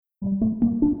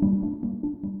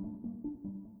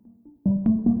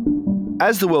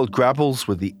As the world grapples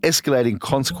with the escalating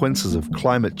consequences of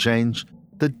climate change,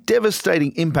 the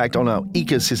devastating impact on our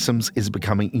ecosystems is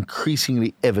becoming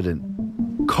increasingly evident.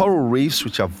 Coral reefs,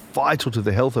 which are vital to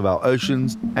the health of our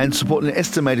oceans and support an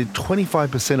estimated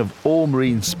 25% of all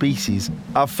marine species,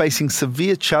 are facing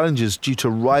severe challenges due to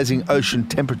rising ocean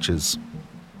temperatures.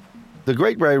 The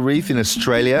Great Barrier Reef in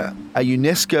Australia, a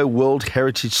UNESCO World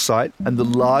Heritage site and the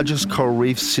largest coral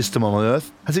reef system on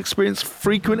Earth, has experienced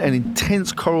frequent and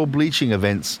intense coral bleaching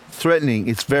events, threatening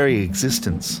its very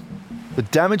existence. The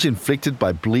damage inflicted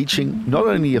by bleaching not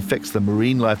only affects the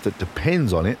marine life that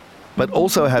depends on it, but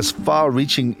also has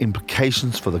far-reaching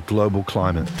implications for the global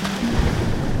climate.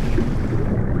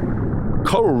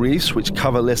 Coral reefs, which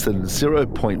cover less than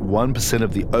 0.1%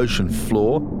 of the ocean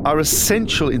floor, are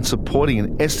essential in supporting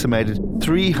an estimated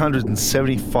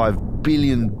 $375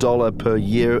 billion per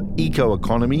year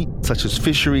eco-economy, such as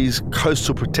fisheries,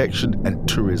 coastal protection, and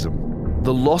tourism.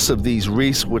 The loss of these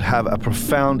reefs would have a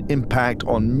profound impact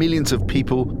on millions of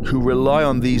people who rely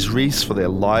on these reefs for their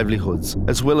livelihoods,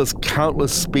 as well as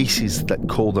countless species that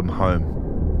call them home.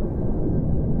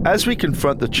 As we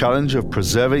confront the challenge of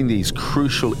preserving these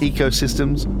crucial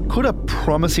ecosystems, could a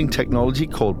promising technology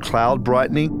called cloud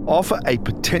brightening offer a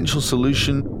potential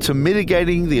solution to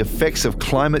mitigating the effects of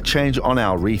climate change on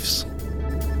our reefs?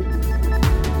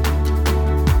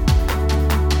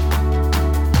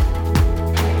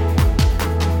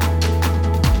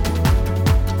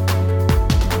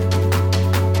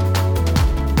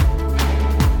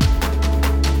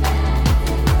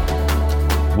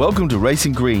 Welcome to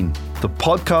Racing Green, the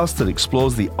podcast that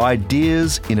explores the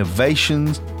ideas,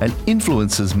 innovations, and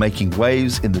influences making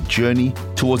waves in the journey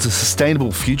towards a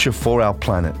sustainable future for our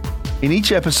planet. In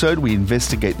each episode, we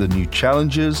investigate the new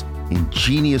challenges,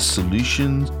 ingenious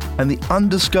solutions, and the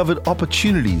undiscovered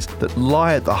opportunities that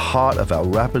lie at the heart of our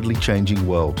rapidly changing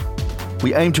world.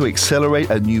 We aim to accelerate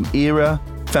a new era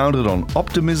founded on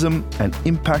optimism and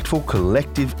impactful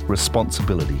collective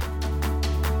responsibility.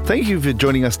 Thank you for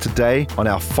joining us today on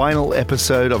our final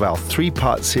episode of our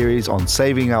three-part series on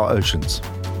saving our oceans.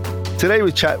 Today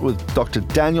we chat with Dr.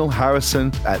 Daniel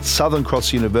Harrison at Southern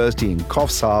Cross University in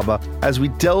Coffs Harbour as we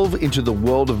delve into the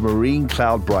world of marine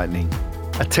cloud brightening,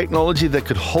 a technology that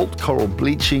could halt coral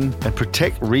bleaching and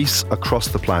protect reefs across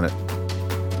the planet.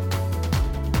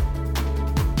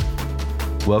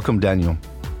 Welcome, Daniel.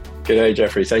 G'day,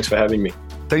 Jeffrey. Thanks for having me.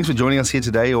 Thanks for joining us here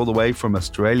today, all the way from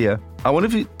Australia. I wonder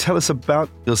if you tell us about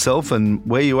yourself and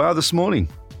where you are this morning.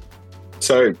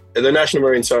 So the National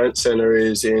Marine Science Centre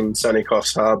is in sunny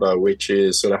Coffs Harbour, which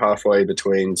is sort of halfway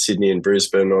between Sydney and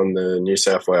Brisbane on the New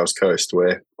South Wales coast.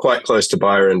 We're quite close to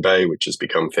Byron Bay, which has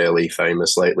become fairly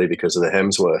famous lately because of the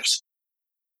Hemsworths.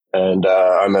 And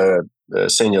I'm a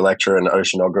senior lecturer and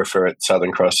oceanographer at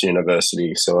Southern Cross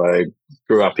University. So I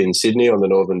grew up in Sydney on the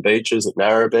northern beaches at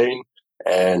Narrabeen,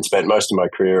 and spent most of my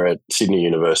career at Sydney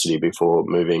University before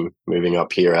moving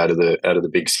up here out of the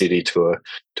big city to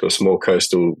a small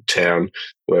coastal town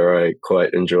where I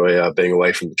quite enjoy being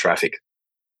away from the traffic.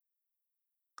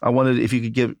 I wondered if you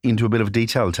could get into a bit of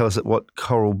detail, tell us what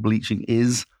coral bleaching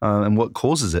is and what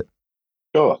causes it.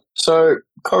 Sure. So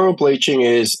coral bleaching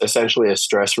is essentially a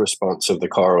stress response of the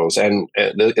corals, and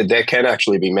there can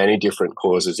actually be many different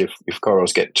causes. If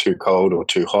corals get too cold or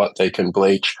too hot, they can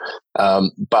bleach.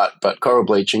 But coral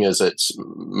bleaching, as it's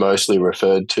mostly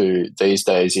referred to these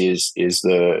days, is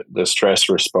the stress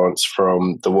response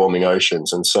from the warming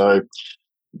oceans. And so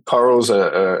corals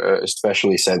are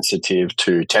especially sensitive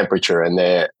to temperature, and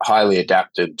they're highly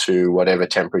adapted to whatever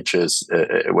temperatures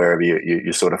wherever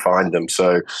you sort of find them.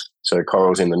 So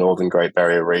corals in the northern Great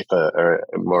Barrier Reef are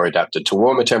more adapted to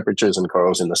warmer temperatures, and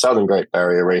corals in the southern Great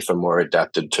Barrier Reef are more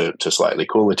adapted to slightly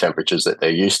cooler temperatures that they're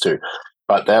used to.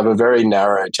 But they have a very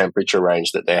narrow temperature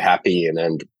range that they're happy in,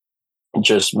 and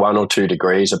just 1 or 2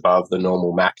 degrees above the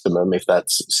normal maximum, if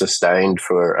that's sustained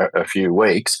for a few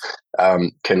weeks,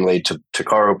 can lead to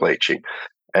coral bleaching.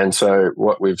 And so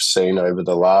what we've seen over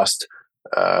the last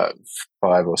 5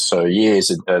 or so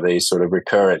years are these sort of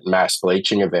recurrent mass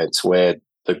bleaching events where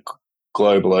the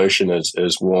global ocean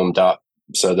has warmed up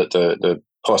so that the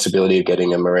possibility of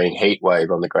getting a marine heat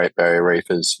wave on the Great Barrier Reef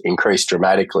has increased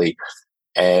dramatically.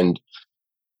 And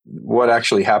what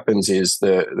actually happens is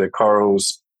the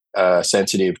corals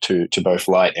sensitive to both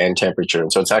light and temperature.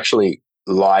 And so it's actually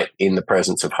light in the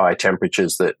presence of high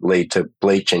temperatures that lead to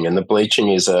bleaching. And the bleaching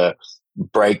is a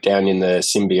breakdown in the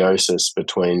symbiosis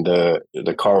between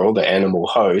the coral, the animal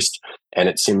host, and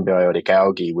its symbiotic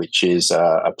algae, which is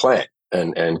a plant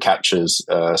and captures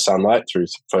sunlight through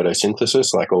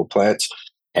photosynthesis like all plants,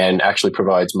 and actually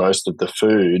provides most of the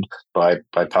food by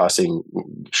passing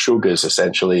sugars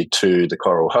essentially to the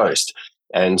coral host.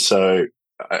 And so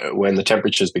when the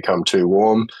temperatures become too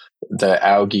warm, the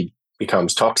algae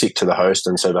becomes toxic to the host,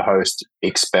 and so the host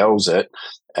expels it,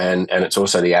 and it's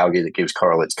also the algae that gives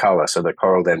coral its color. So the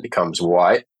coral then becomes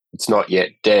white. It's not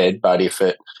yet dead, but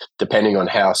depending on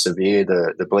how severe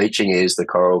the bleaching is, the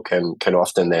coral can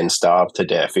often then starve to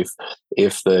death.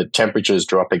 If the temperatures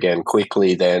drop again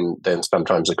quickly, then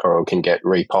sometimes the coral can get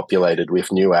repopulated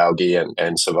with new algae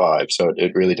and survive. So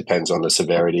it really depends on the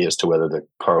severity as to whether the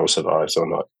coral survives or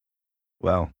not.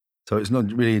 Wow. So it's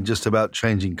not really just about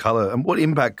changing color. And what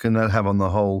impact can that have on the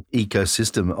whole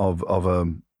ecosystem of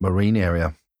a marine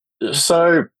area?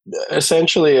 So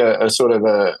essentially a sort of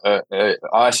a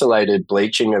isolated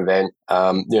bleaching event,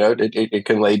 it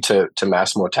can lead to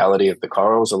mass mortality of the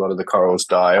corals. A lot of the corals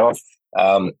die off.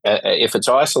 If it's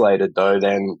isolated, though,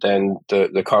 then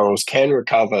the corals can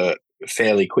recover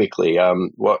fairly quickly.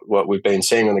 What we've been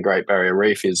seeing on the Great Barrier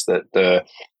Reef is that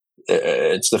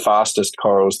it's the fastest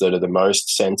corals that are the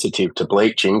most sensitive to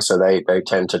bleaching, so they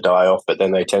tend to die off, but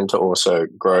then they tend to also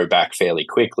grow back fairly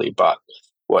quickly. But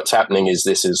what's happening is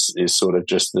this is sort of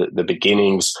just the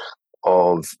beginnings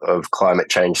of climate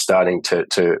change starting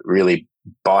to really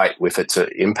bite with its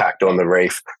impact on the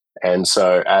reef. And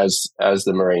so as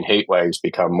the marine heat waves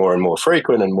become more and more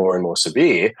frequent and more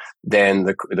severe, then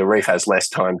the reef has less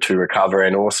time to recover,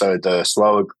 and also the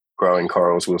slower growing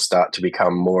corals will start to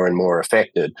become more and more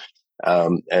affected.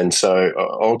 And so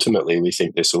ultimately, we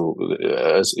think this will,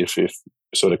 if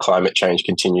sort of climate change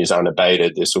continues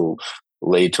unabated, this will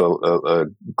lead to a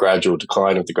gradual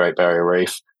decline of the Great Barrier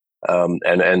Reef, and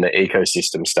the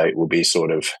ecosystem state will be sort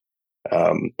of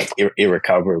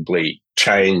irrecoverably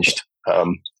changed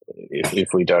if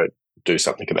we don't do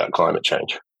something about climate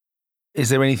change. Is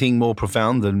there anything more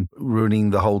profound than ruining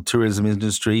the whole tourism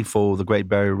industry for the Great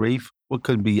Barrier Reef? What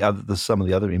could be some of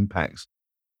the other impacts?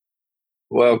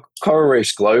 Well, coral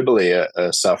reefs globally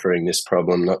are suffering this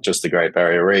problem, not just the Great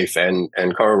Barrier Reef, and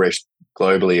coral reefs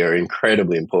globally are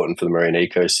incredibly important for the marine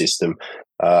ecosystem.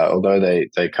 Although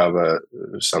they cover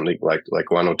something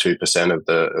like 1 or 2% of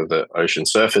the ocean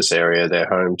surface area, they're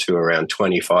home to around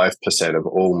 25% of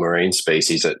all marine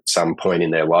species at some point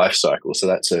in their life cycle. So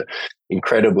that's an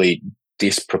incredibly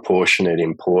disproportionate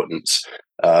importance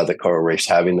that coral reefs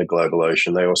have in the global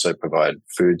ocean. They also provide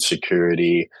food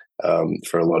security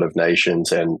for a lot of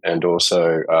nations, and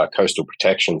also coastal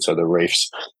protection. So the reefs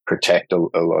protect a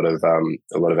lot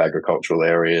of agricultural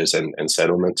areas and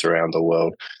settlements around the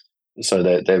world. So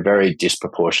they're very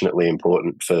disproportionately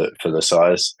important for the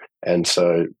size. And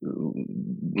so,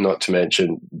 not to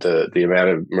mention the amount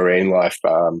of marine life.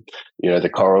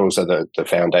 The corals are the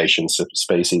foundation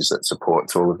species that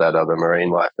supports all of that other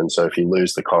marine life. And so if you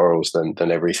lose the corals,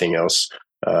 then everything else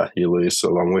you lose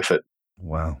along with it.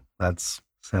 Wow,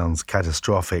 sounds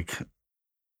catastrophic.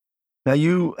 Now,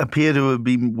 you appear to have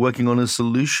been working on a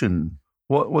solution.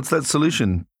 What's that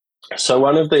solution? So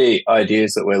one of the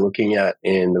ideas that we're looking at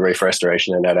in the Reef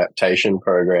Restoration and Adaptation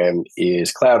program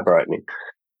is cloud brightening.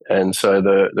 And so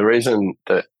the reason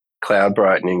that cloud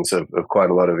brightening is of quite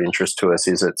a lot of interest to us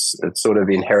is it's sort of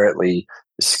inherently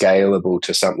scalable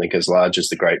to something as large as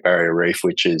the Great Barrier Reef,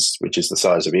 which is the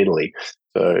size of Italy.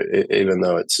 So even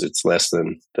though it's less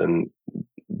than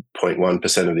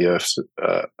 0.1% of the Earth's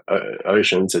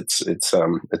oceans, it's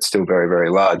still very, very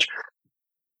large.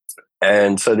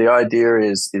 And so the idea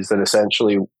is that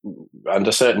essentially,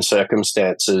 under certain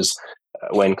circumstances,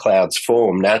 when clouds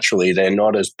form naturally, they're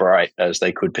not as bright as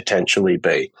they could potentially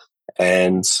be.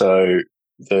 And so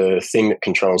the thing that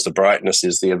controls the brightness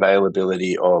is the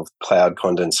availability of cloud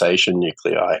condensation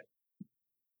nuclei.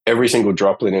 Every single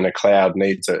droplet in a cloud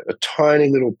needs a tiny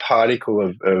little particle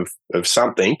of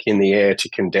something in the air to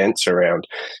condense around.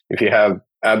 If you have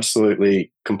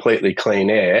absolutely completely clean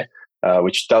air,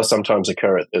 which does sometimes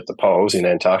occur at the poles in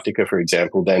Antarctica, for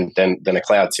example, then a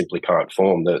cloud simply can't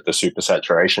form. The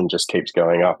supersaturation just keeps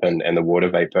going up, and the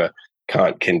water vapor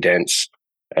can't condense.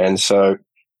 And so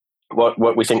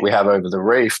what we think we have over the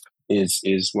reef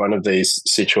is one of these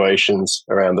situations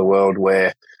around the world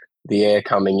where the air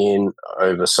coming in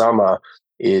over summer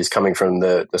is coming from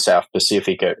the South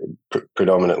Pacific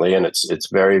predominantly, and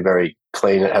it's very, very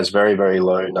clean. It has very, very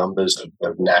low numbers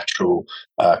of natural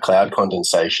cloud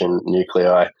condensation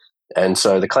nuclei. And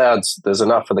so there's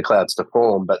enough for the clouds to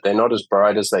form, but they're not as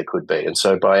bright as they could be. And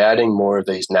so by adding more of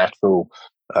these natural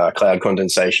cloud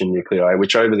condensation nuclei,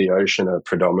 which over the ocean are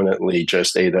predominantly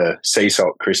just either sea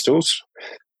salt crystals,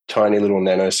 tiny little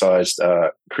nano-sized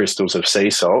crystals of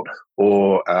sea salt,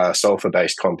 or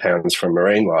sulfur-based compounds from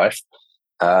marine life,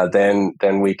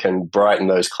 then we can brighten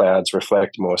those clouds,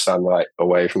 reflect more sunlight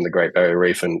away from the Great Barrier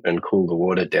Reef, and cool the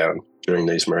water down during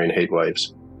these marine heat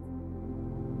waves.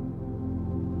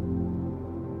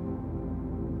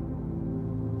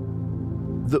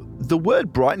 The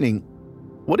word brightening,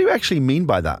 what do you actually mean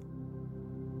by that?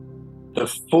 The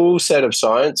full set of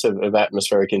science of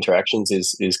atmospheric interactions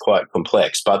is quite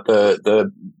complex, but the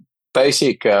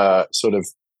basic sort of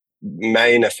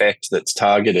main effect that's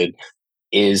targeted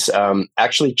is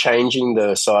actually changing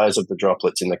the size of the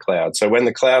droplets in the cloud. So when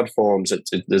the cloud forms,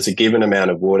 there's a given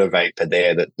amount of water vapor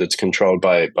there that's controlled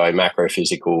by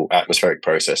macrophysical atmospheric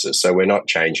processes. So we're not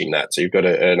changing that. So you've got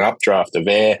an updraft of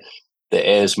air, the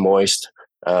air's moist,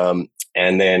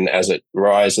 and then as it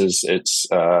rises,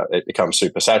 it becomes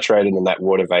supersaturated, and that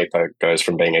water vapor goes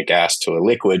from being a gas to a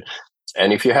liquid.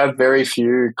 And if you have very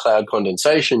few cloud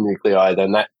condensation nuclei,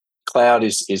 then that cloud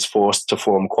is forced to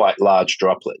form quite large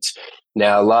droplets.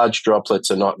 Now, large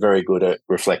droplets are not very good at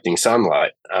reflecting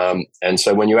sunlight. And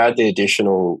so when you add the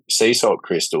additional sea salt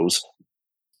crystals,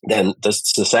 then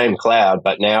it's the same cloud,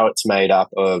 but now it's made up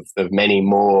of many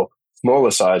more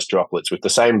smaller sized droplets with the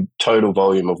same total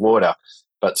volume of water,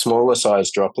 but smaller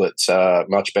sized droplets are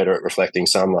much better at reflecting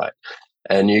sunlight.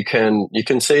 And you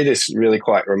can see this really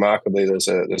quite remarkably. There's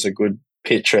a good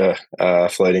picture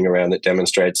floating around that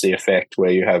demonstrates the effect where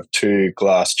you have two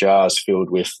glass jars filled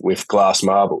with glass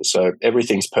marbles. So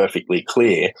everything's perfectly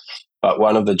clear, but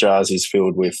one of the jars is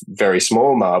filled with very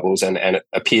small marbles and it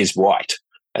appears white.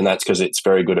 And that's because it's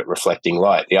very good at reflecting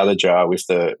light. The other jar with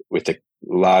the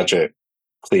larger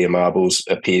clear marbles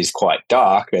appears quite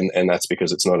dark, and that's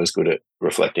because it's not as good at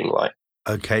reflecting light.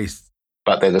 Okay.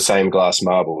 But they're the same glass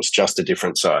marbles, just a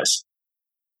different size.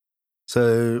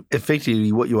 So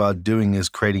effectively what you are doing is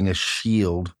creating a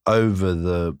shield over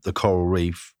the coral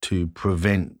reef to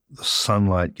prevent the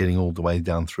sunlight getting all the way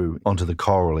down through onto the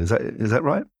coral. Is that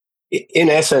right? In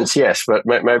essence, yes, but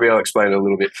maybe I'll explain a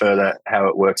little bit further how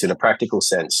it works in a practical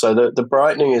sense. So the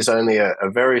brightening is only a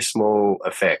very small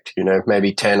effect,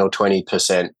 maybe 10 or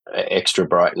 20% extra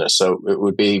brightness. So it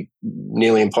would be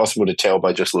nearly impossible to tell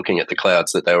by just looking at the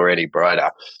clouds that they were any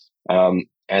brighter.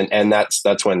 And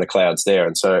that's when the cloud's there.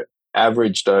 And so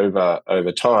averaged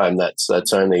over time,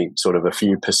 that's only sort of a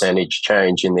few percentage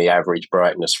change in the average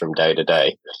brightness from day to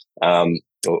day.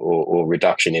 Or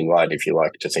reduction in light, if you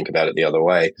like to think about it the other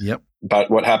way. Yep.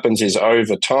 But what happens is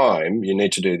over time, you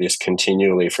need to do this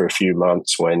continually for a few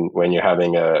months when you're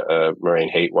having a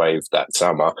marine heat wave that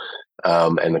summer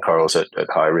and the coral's at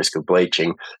high risk of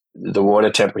bleaching. The water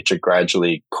temperature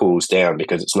gradually cools down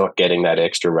because it's not getting that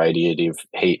extra radiative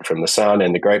heat from the sun.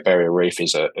 And the Great Barrier Reef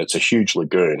it's a huge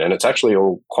lagoon, and it's actually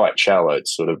all quite shallow.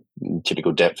 It's sort of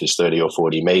typical depth is 30 or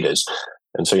 40 meters.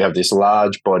 And so you have this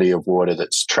large body of water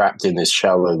that's trapped in this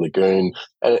shallow lagoon,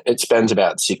 and it spends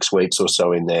about 6 weeks or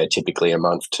so in there, typically a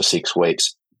month to 6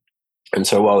 weeks. And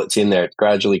so while it's in there, it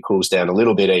gradually cools down a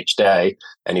little bit each day.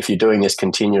 And if you're doing this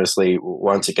continuously,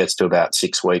 once it gets to about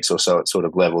 6 weeks or so, it sort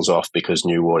of levels off because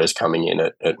new water's coming in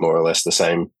at more or less the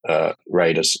same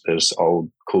rate as old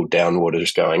cooled down water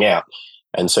is going out.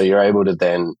 And so you're able to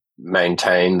then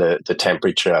maintain the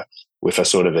temperature with a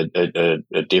sort of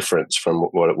a difference from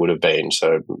what it would have been.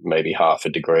 So maybe half a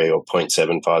degree or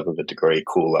 0.75 of a degree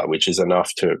cooler, which is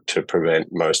enough to prevent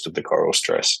most of the coral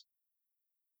stress.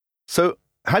 So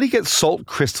how do you get salt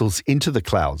crystals into the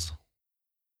clouds?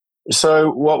 So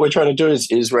what we're trying to do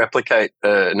is replicate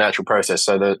a natural process.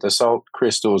 So the salt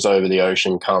crystals over the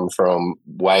ocean come from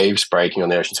waves breaking on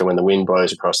the ocean. So when the wind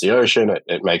blows across the ocean,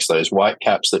 it makes those white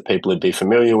caps that people would be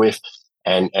familiar with.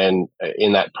 And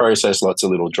in that process, lots of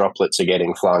little droplets are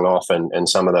getting flung off, and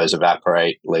some of those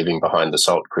evaporate, leaving behind the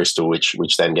salt crystal, which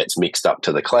then gets mixed up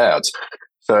to the clouds.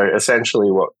 So essentially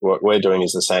what we're doing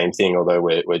is the same thing, although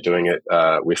we're doing it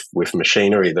with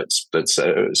machinery that's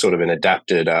sort of an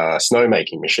adapted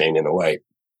snowmaking machine in a way.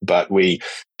 But we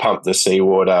pump the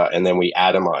seawater and then we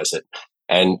atomize it.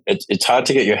 And it's hard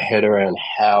to get your head around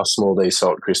how small these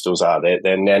salt crystals are.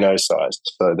 They're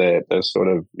nano-sized, so they're sort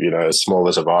of as small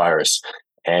as a virus.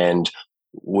 And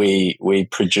we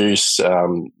produce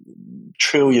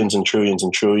trillions and trillions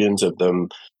and trillions of them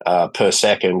per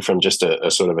second from just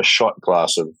a sort of a shot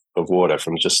glass of water,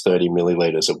 from just 30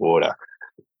 milliliters of water.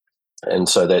 And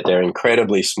so they're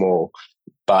incredibly small.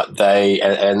 But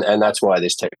and that's why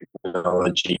this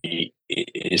technology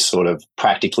is sort of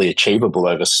practically achievable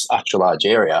over such a large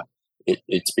area.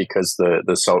 It's because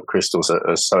the salt crystals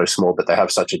are so small, but they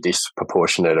have such a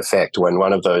disproportionate effect. When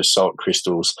one of those salt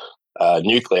crystals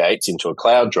nucleates into a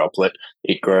cloud droplet,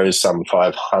 it grows some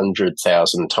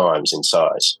 500,000 times in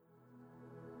size.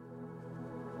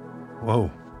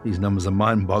 Whoa, these numbers are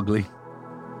mind-boggling.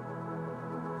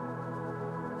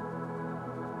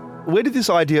 Where did this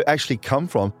idea actually come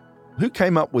from? Who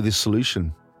came up with this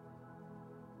solution?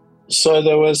 So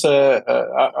there was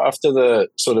after the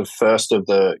sort of first of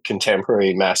the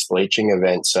contemporary mass bleaching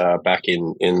events back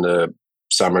in the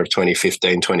summer of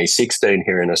 2015, 2016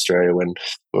 here in Australia when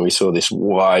we saw this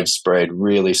widespread,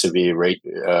 really severe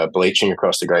bleaching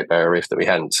across the Great Barrier Reef that we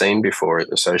hadn't seen before,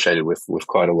 associated with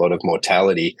quite a lot of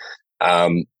mortality.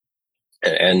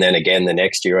 And then again, the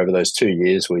next year, over those 2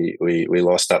 years, we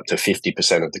lost up to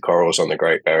 50% of the corals on the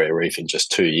Great Barrier Reef in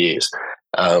just 2 years.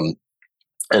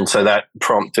 And so that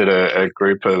prompted a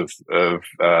group of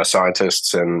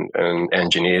scientists and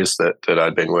engineers that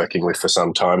I'd been working with for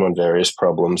some time on various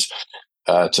problems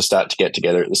to start to get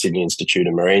together at the Sydney Institute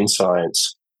of Marine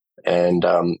Science and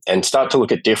start to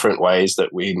look at different ways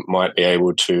that we might be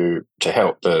able to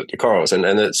help the corals. And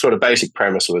the sort of basic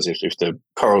premise was if the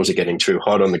corals are getting too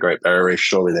hot on the Great Barrier Reef,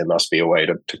 surely there must be a way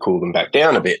to cool them back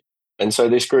down a bit. And so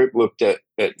this group looked at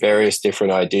various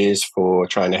different ideas for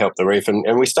trying to help the reef.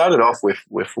 And we started off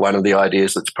with one of the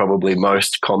ideas that's probably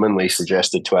most commonly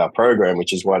suggested to our program,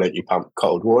 which is why don't you pump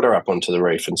cold water up onto the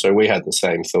reef? And so we had the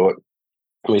same thought.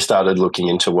 We started looking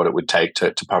into what it would take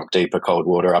to pump deeper cold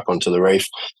water up onto the reef.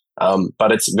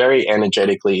 But it's very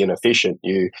energetically inefficient.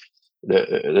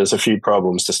 There's a few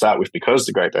problems to start with because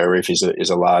the Great Barrier Reef is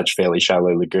a large, fairly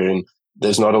shallow lagoon.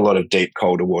 There's not a lot of deep,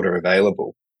 colder water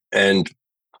available. And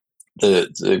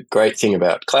the great thing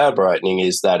about cloud brightening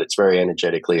is that it's very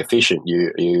energetically efficient.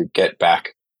 You get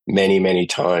back many, many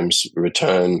times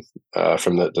return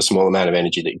from the small amount of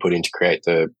energy that you put in to create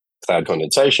the cloud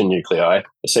condensation nuclei,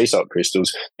 the sea salt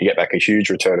crystals. You get back a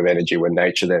huge return of energy when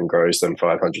nature then grows them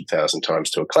 500,000 times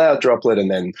to a cloud droplet,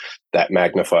 and then that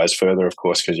magnifies further, of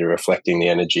course, because you're reflecting the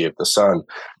energy of the sun.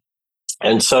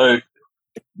 And so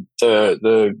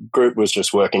the group was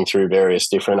just working through various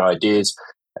different ideas.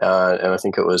 And I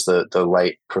think it was the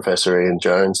late Professor Ian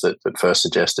Jones that first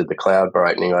suggested the cloud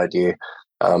brightening idea.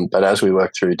 But as we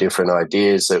worked through different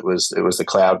ideas, it was the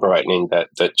cloud brightening that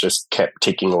just kept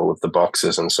ticking all of the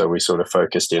boxes. And so we sort of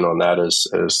focused in on that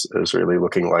as really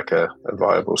looking like a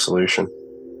viable solution.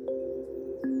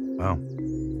 Wow.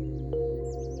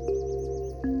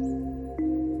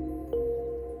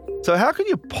 So how can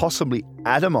you possibly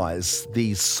atomize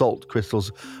these salt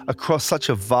crystals across such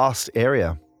a vast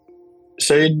area?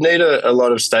 So you'd need a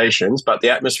lot of stations, but the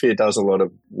atmosphere does a lot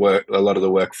of the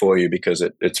work for you because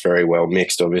it's very well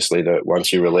mixed. Obviously, that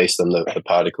once you release them, the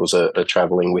particles are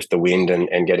traveling with the wind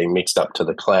and getting mixed up to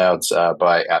the clouds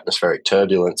by atmospheric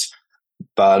turbulence.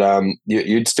 But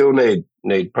you'd still need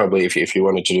probably, if you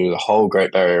wanted to do the whole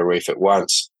Great Barrier Reef at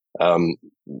once,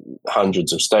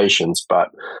 hundreds of stations. But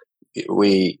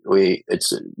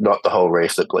it's not the whole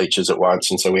reef that bleaches at once,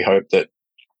 and so we hope that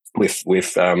with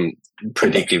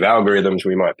predictive algorithms,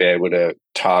 we might be able to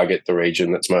target the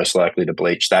region that's most likely to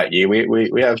bleach that year.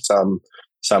 We have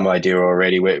some idea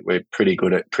already. We're pretty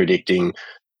good at predicting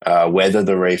whether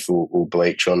the reef will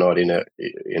bleach or not in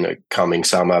a coming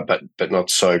summer, but not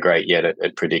so great yet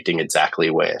at predicting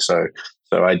exactly where. So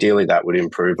ideally, that would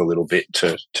improve a little bit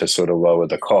to sort of lower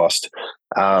the cost.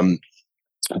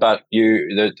 But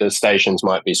the stations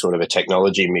might be sort of a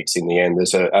technology mix in the end.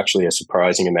 There's actually a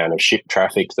surprising amount of ship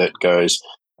traffic that goes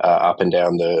up and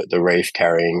down the reef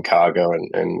carrying cargo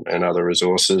and other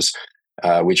resources,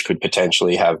 which could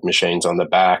potentially have machines on the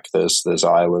back. There's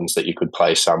islands that you could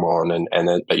place some on,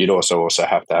 but you'd also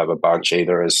have to have a bunch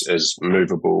either as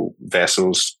movable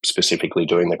vessels, specifically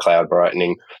doing the cloud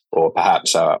brightening, or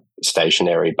perhaps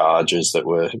stationary barges that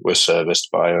were serviced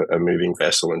by a moving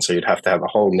vessel. And so you'd have to have a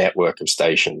whole network of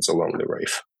stations along the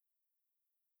reef.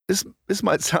 This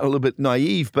might sound a little bit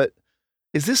naive, but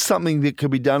is this something that could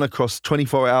be done across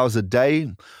 24 hours a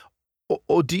day,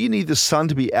 or do you need the sun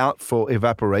to be out for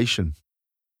evaporation?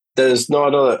 There's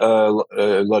not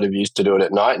a lot of use to do it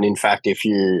at night. And in fact, if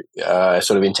you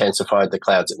sort of intensified the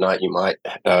clouds at night, you might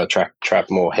trap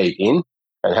more heat in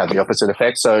and have the opposite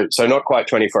effect. So not quite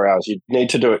 24 hours. You'd need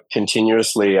to do it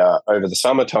continuously over the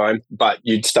summertime, but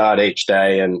you'd start each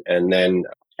day and then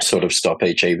sort of stop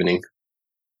each evening.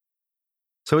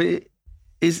 So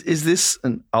is this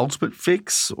an ultimate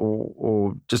fix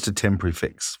or just a temporary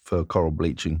fix for coral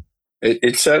bleaching?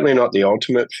 It's certainly not the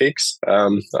ultimate fix.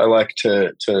 I like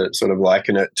to sort of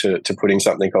liken it to putting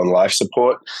something on life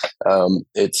support.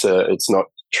 It's not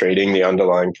treating the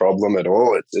underlying problem at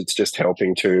all. It's just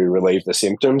helping to relieve the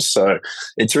symptoms. So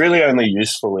it's really only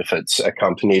useful if it's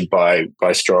accompanied by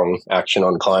strong action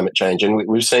on climate change. And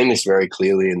we've seen this very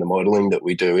clearly in the modelling that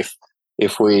we do.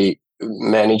 If we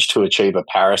manage to achieve a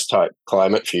Paris-type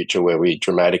climate future where we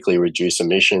dramatically reduce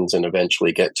emissions and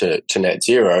eventually get to net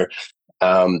zero,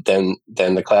 then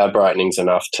the cloud brightening is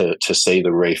enough to see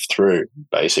the reef through,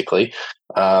 basically.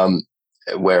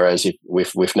 Whereas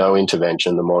with no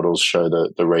intervention, the models show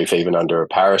the reef, even under a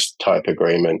Paris-type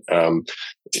agreement,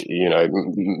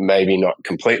 maybe not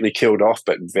completely killed off,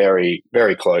 but very,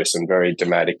 very close and very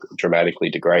dramatically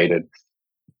degraded.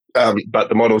 But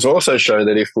the models also show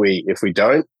that if we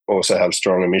don't also have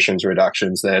strong emissions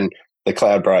reductions, then the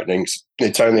cloud brightenings,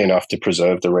 it's only enough to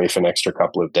preserve the reef an extra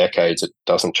couple of decades. It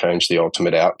doesn't change the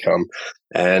ultimate outcome.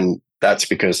 And that's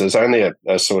because there's only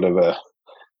a sort of a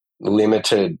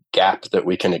limited gap that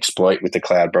we can exploit with the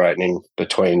cloud brightening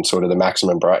between sort of the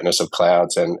maximum brightness of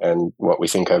clouds and what we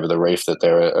think over the reef, that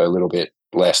they're a little bit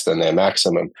less than their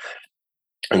maximum.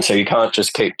 And so you can't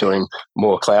just keep doing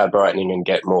more cloud brightening and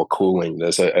get more cooling.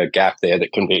 There's a gap there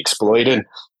that can be exploited.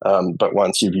 But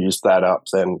once you've used that up,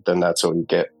 then that's all you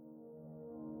get.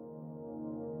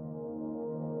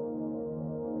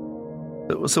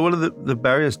 So what are the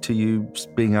barriers to you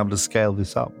being able to scale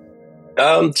this up?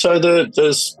 So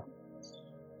there's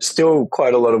still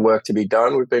quite a lot of work to be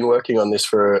done. We've been working on this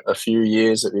for a few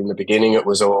years. In the beginning, it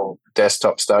was all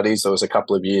desktop studies. There was a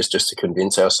couple of years just to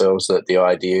convince ourselves that the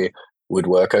idea would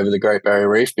work over the Great Barrier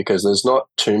Reef, because there's not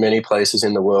too many places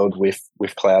in the world with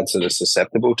clouds that are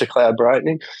susceptible to cloud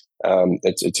brightening.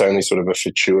 It's only sort of a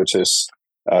fortuitous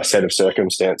set of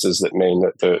circumstances that mean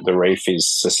that the reef is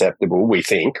susceptible, we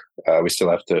think. We still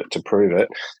have to prove it.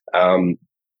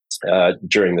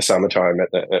 During the summertime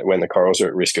when the corals are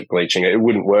at risk of bleaching. It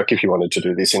wouldn't work if you wanted to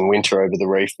do this in winter over the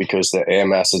reef, because the air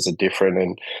masses are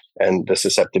different and the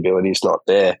susceptibility is not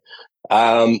there.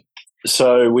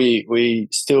 So we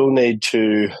still need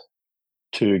to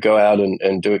go out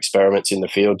and do experiments in the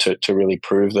field to really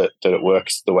prove that it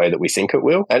works the way that we think it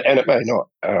will, and it may not.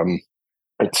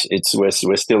 We're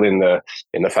still in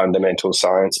the fundamental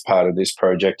science part of this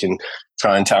project, in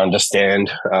trying to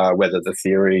understand whether the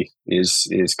theory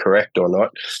is correct or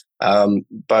not.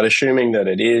 But assuming that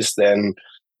it is, then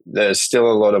there's still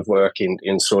a lot of work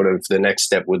in sort of the next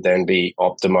step would then be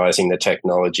optimizing the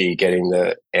technology, getting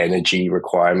the energy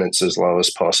requirements as low as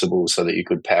possible so that you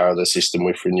could power the system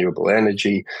with renewable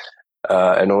energy.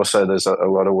 And also there's a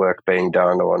lot of work being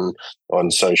done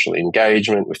on social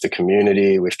engagement with the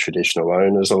community, with traditional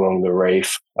owners along the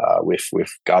reef,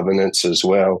 with governance as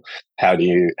well. How do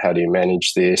you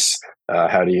manage this?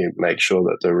 How do you make sure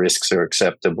that the risks are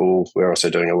acceptable? We're also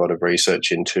doing a lot of research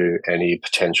into any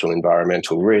potential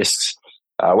environmental risks.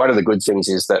 One of the good things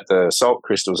is that the salt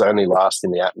crystals only last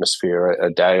in the atmosphere a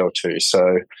day or two.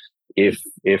 So if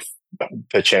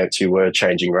perchance you were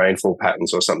changing rainfall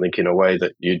patterns or something in a way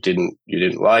that you didn't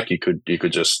like, you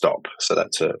could just stop. So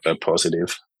that's a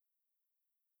positive.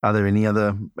 Are there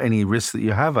any risks that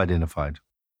you have identified?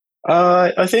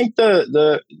 I think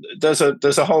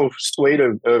there's a whole suite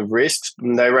of risks.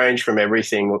 And they range from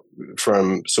everything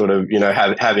from sort of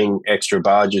having extra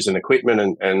barges and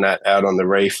equipment and that out on the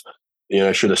reef.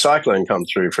 Should a cyclone come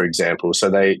through, for example. So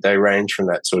they range from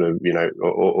that sort of,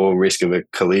 or risk of a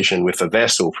collision with a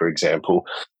vessel, for example,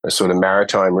 the sort of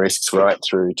maritime risks, right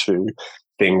through to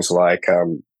things like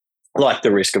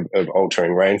the risk of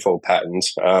altering rainfall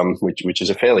patterns, which is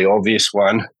a fairly obvious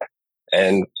one.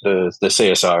 And the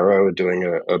CSIRO are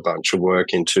doing a bunch of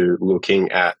work into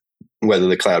looking at whether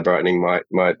the cloud brightening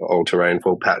might alter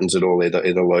rainfall patterns at all,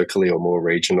 either locally or more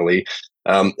regionally.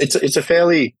 It's a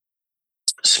fairly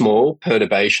small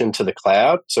perturbation to the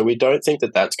cloud, so we don't think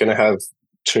that that's going to have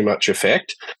too much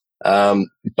effect.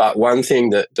 But one thing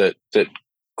that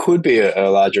could be a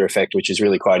larger effect, which is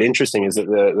really quite interesting, is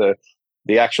that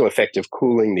the actual effect of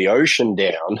cooling the ocean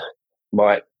down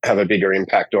might have a bigger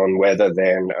impact on weather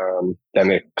than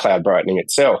the cloud brightening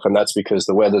itself. And that's because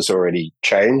the weather's already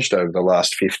changed over the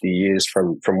last 50 years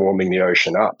from warming the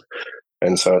ocean up.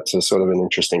 And so it's a sort of an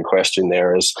interesting question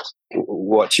there, is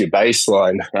what's your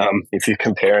baseline? If you're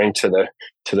comparing to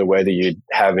the weather you'd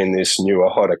have in this newer,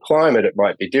 hotter climate, it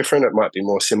might be different. It might be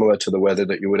more similar to the weather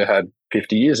that you would have had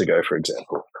 50 years ago, for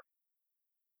example.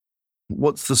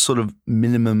 What's the sort of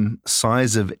minimum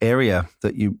size of area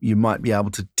that you might be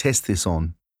able to test this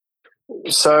on?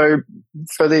 So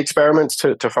for the experiments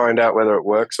to find out whether it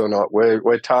works or not,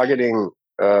 we're targeting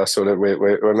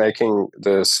we're making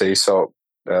the sea salt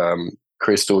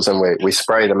crystals, and we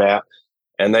spray them out,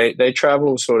 and they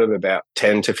travel sort of about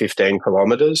 10 to 15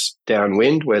 kilometers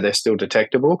downwind where they're still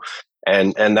detectable,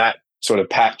 and that sort of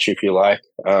patch, if you like,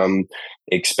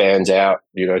 expands out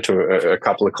to a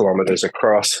couple of kilometers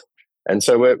across. And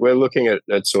so we're looking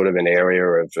at sort of an area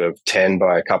of 10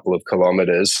 by a couple of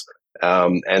kilometers,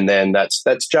 and then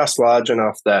that's just large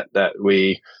enough that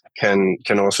we can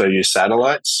also use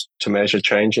satellites to measure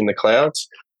change in the clouds.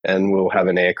 And we'll have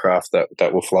an aircraft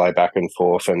that will fly back and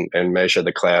forth and measure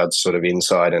the clouds sort of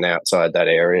inside and outside that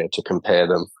area to compare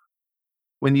them.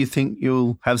 When do you think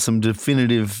you'll have some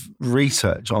definitive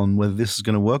research on whether this is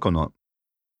going to work or not?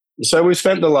 So we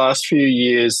spent the last few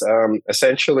years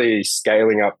essentially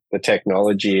scaling up the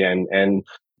technology and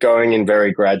going in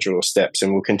very gradual steps,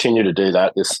 and we'll continue to do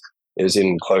that. This is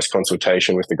in close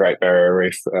consultation with the Great Barrier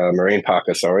Reef Marine Park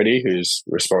Authority, who's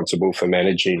responsible for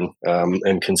managing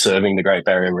and conserving the Great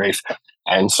Barrier Reef.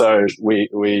 And so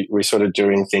we sort of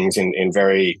doing things in a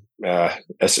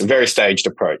very staged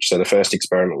approach. So the first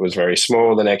experiment was very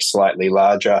small, the next slightly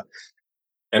larger.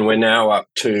 And we're now up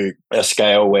to a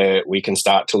scale where we can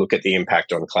start to look at the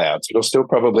impact on clouds. It'll still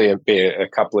probably be a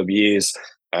couple of years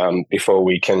before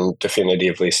we can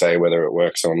definitively say whether it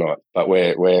works or not. But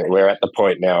we're at the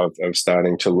point now of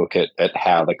starting to look at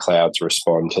how the clouds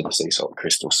respond to the sea salt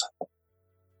crystals.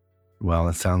 Well,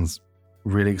 that sounds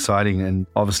really exciting, and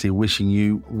obviously wishing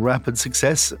you rapid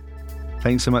success.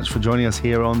 Thanks so much for joining us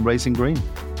here on Racing Green.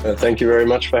 Thank you very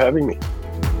much for having me.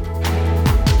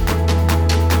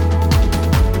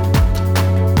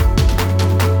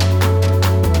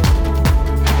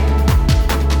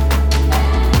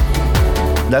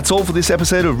 That's all for this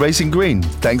episode of Racing Green.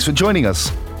 Thanks for joining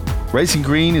us. Racing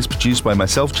Green is produced by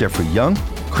myself, Jeffrey Young,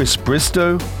 Chris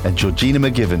Bristow, and Georgina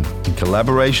McGivern in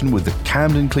collaboration with the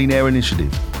Camden Clean Air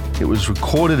Initiative. It was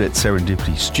recorded at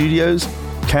Serendipity Studios,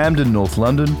 Camden, North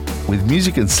London, with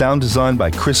music and sound design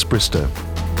by Chris Bristow.